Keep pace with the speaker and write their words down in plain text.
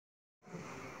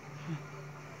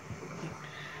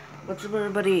What's up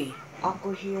everybody,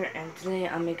 Aqua here, and today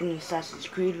I'm making an Assassin's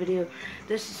Creed video.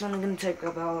 This is only going to take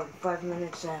about 5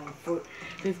 minutes and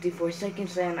 54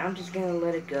 seconds, and I'm just going to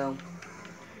let it go.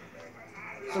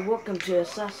 So welcome to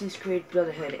Assassin's Creed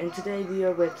Brotherhood, and today we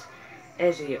are with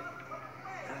Ezio.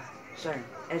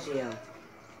 Ezio.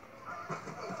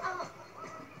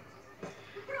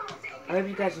 I hope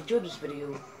you guys enjoyed this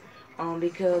video,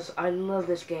 because I love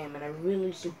this game, and I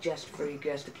really suggest for you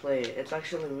guys to play it. It's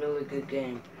actually a really good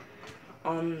game.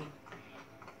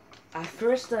 At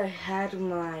first I had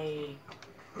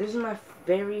this is my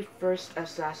very first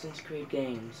Assassin's Creed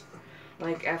games.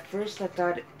 Like, at first I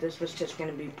thought this was just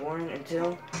gonna be boring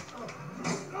until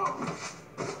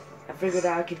I figured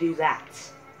out I could do that.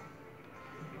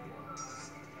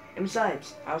 And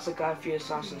besides, I also got a few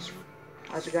assassin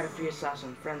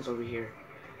friends over here.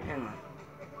 Hang on.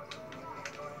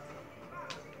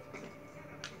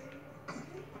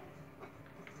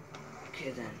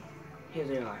 Okay then, here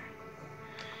they are.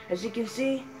 As you can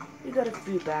see, we got a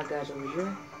few bad guys over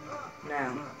here.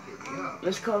 Now,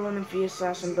 let's call in a few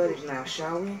assassin buddies now,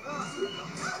 shall we?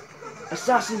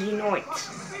 Assassins unite!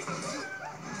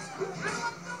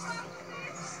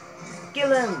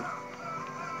 Kill him!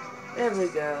 There we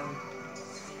go.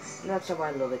 That's how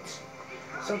I love it.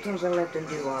 Sometimes I let them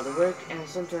do all the work, and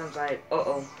sometimes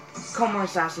uh-oh. Come more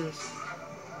assassins.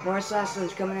 More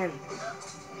assassins coming in.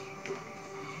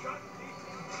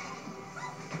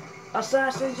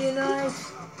 Assassins unite!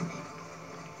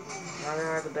 The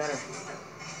louder the better.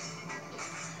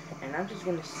 And I'm just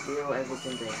gonna steal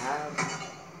everything they have.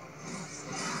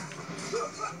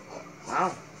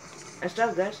 Wow. Nice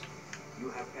job, guys.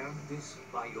 You have earned this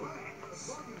by your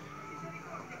hands.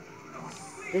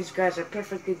 These guys are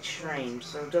perfectly trained,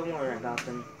 so don't worry about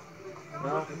them.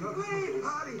 Well,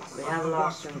 we have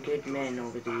lost some good men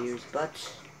over the years, but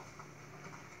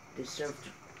they served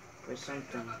for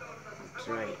something. That's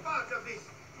right.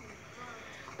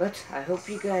 But I hope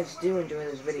you guys do enjoy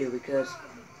this video, because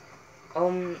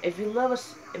if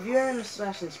you're an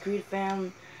Assassin's Creed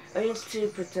fan, I used to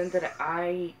pretend that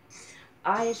I'm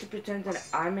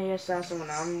a assassin when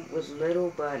I was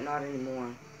little, but not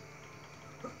anymore.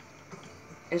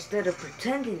 Instead of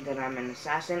pretending that I'm an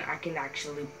assassin, I can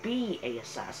actually be a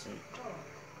assassin.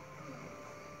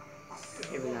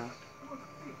 Here we go.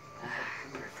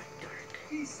 Perfect dark.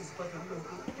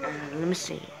 Let me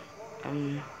see.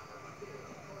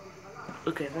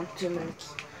 Okay then, 2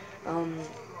 minutes.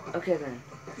 Okay then.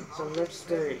 So let's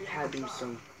start having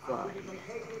some fun.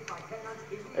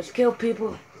 Let's kill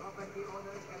people.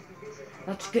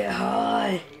 Let's get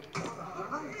high.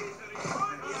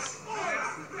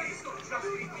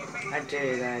 I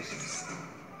dare you guys.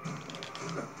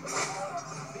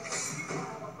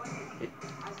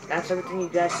 That's everything you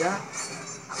guys got?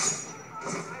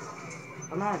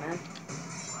 Come on, man.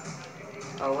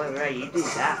 Oh, wait, right, you do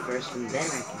that first, and then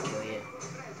I can kill you.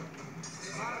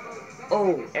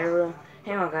 Oh, arrow.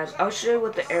 Hang on, guys. I'll show you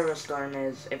what the arrow storm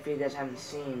is, if you guys haven't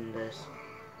seen this.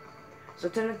 So,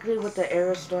 technically, what the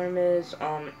arrow storm is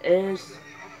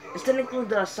it's technically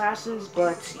the assassins,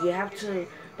 but you have to...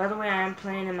 By the way, I am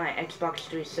playing in my Xbox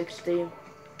 360.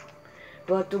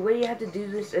 But the way you have to do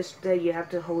this is that you have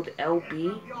to hold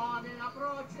LB.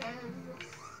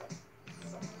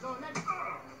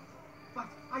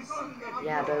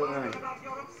 Yeah, better run.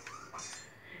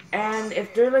 And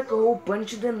if there are like a whole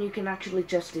bunch of them, you can actually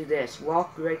just do this.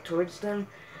 Walk right towards them,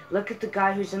 look at the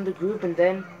guy who's in the group, and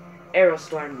then arrow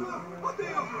storm.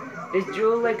 They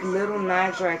throw like little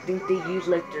knives, or I think they use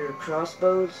like their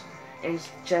crossbows, and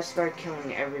just start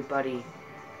killing everybody.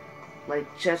 Like,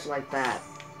 just like that.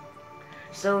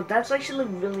 So that's actually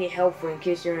really helpful in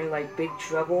case you're in like big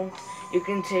trouble. You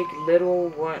can take little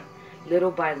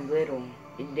by little,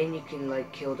 and then you can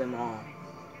like kill them all.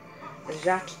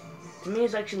 That, to me,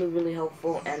 is actually really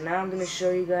helpful. And now I'm gonna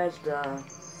show you guys the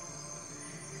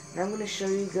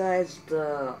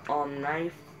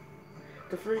knife.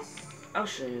 I'll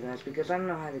show you guys, because I don't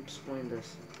know how to explain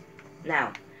this.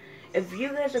 Now, if you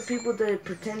guys are people that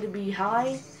pretend to be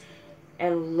high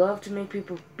and love to make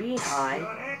people be high,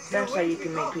 that's how you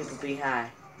can make people be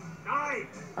high.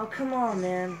 Oh, come on,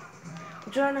 man.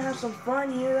 I'm trying to have some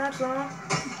fun here, that's all.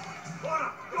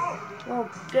 Oh,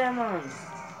 come on.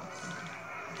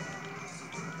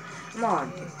 Come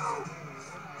on.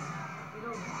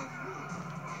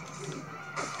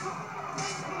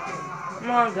 Come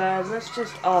on, guys. Let's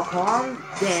just all calm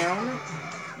down.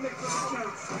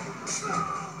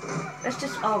 Let's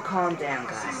just all calm down,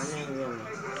 guys. I mean, really.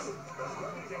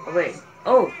 Oh, wait.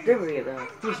 Oh, there we go.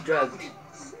 He's drugged.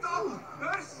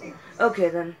 Okay,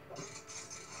 then.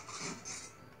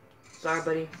 Sorry,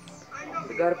 buddy.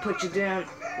 We gotta put you down.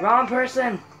 Wrong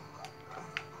person!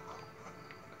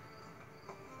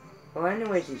 Oh,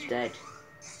 anyways, he's dead.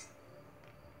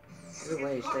 Either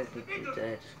way, he's technically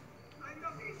dead.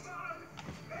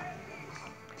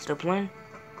 Still playing?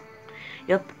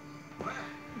 Yep.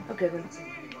 Okay then.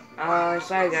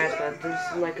 Sorry guys, but this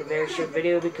is like a very short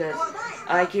video because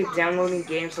I keep downloading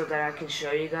games so that I can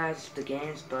show you guys the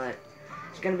games, but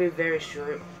it's gonna be very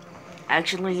short.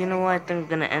 Actually, you know what? I think I'm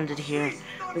gonna end it here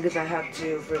because I have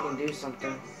to freaking do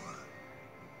something.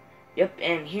 Yep,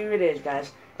 and here it is,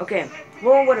 guys. Okay,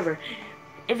 well, whatever.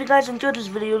 If you guys enjoyed this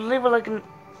video, leave a like and...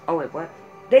 Oh, wait, what?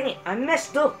 Dang it, I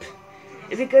messed up!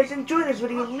 If you guys enjoyed this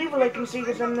video, leave a like and see you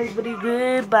guys on the next video.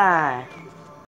 Goodbye!